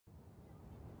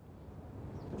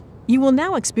You will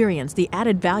now experience the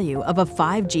added value of a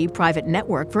 5G private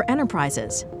network for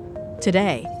enterprises.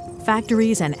 Today,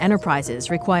 factories and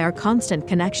enterprises require constant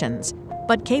connections,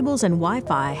 but cables and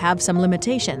Wi-Fi have some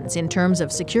limitations in terms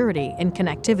of security and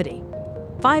connectivity.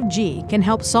 5G can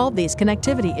help solve these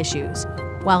connectivity issues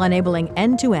while enabling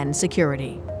end-to-end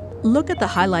security. Look at the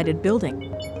highlighted building.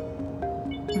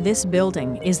 This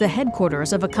building is the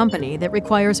headquarters of a company that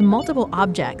requires multiple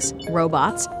objects,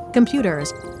 robots,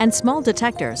 computers, and small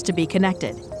detectors to be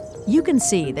connected. You can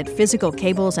see that physical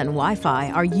cables and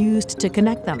Wi-Fi are used to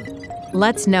connect them.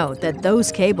 Let's note that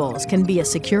those cables can be a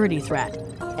security threat,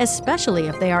 especially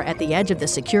if they are at the edge of the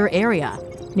secure area,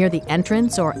 near the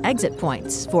entrance or exit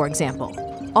points, for example.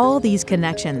 All these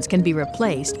connections can be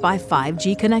replaced by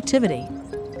 5G connectivity.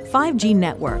 5G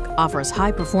network offers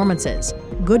high performances,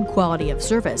 good quality of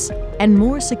service, and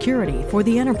more security for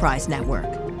the enterprise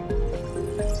network.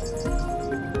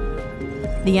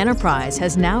 The enterprise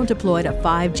has now deployed a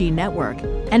 5G network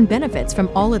and benefits from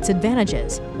all its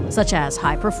advantages, such as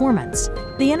high performance.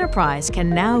 The enterprise can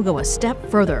now go a step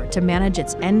further to manage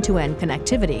its end-to-end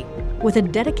connectivity with a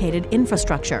dedicated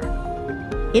infrastructure.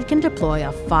 It can deploy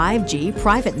a 5G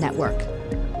private network.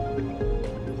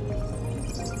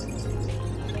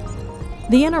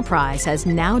 The enterprise has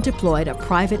now deployed a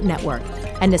private network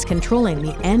and is controlling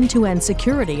the end-to-end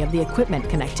security of the equipment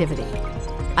connectivity.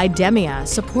 IDEMIA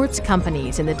supports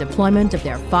companies in the deployment of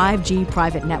their 5G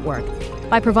private network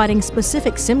by providing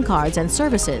specific SIM cards and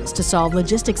services to solve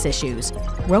logistics issues,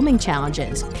 roaming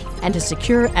challenges, and to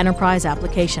secure enterprise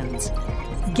applications.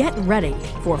 Get ready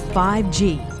for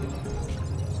 5G.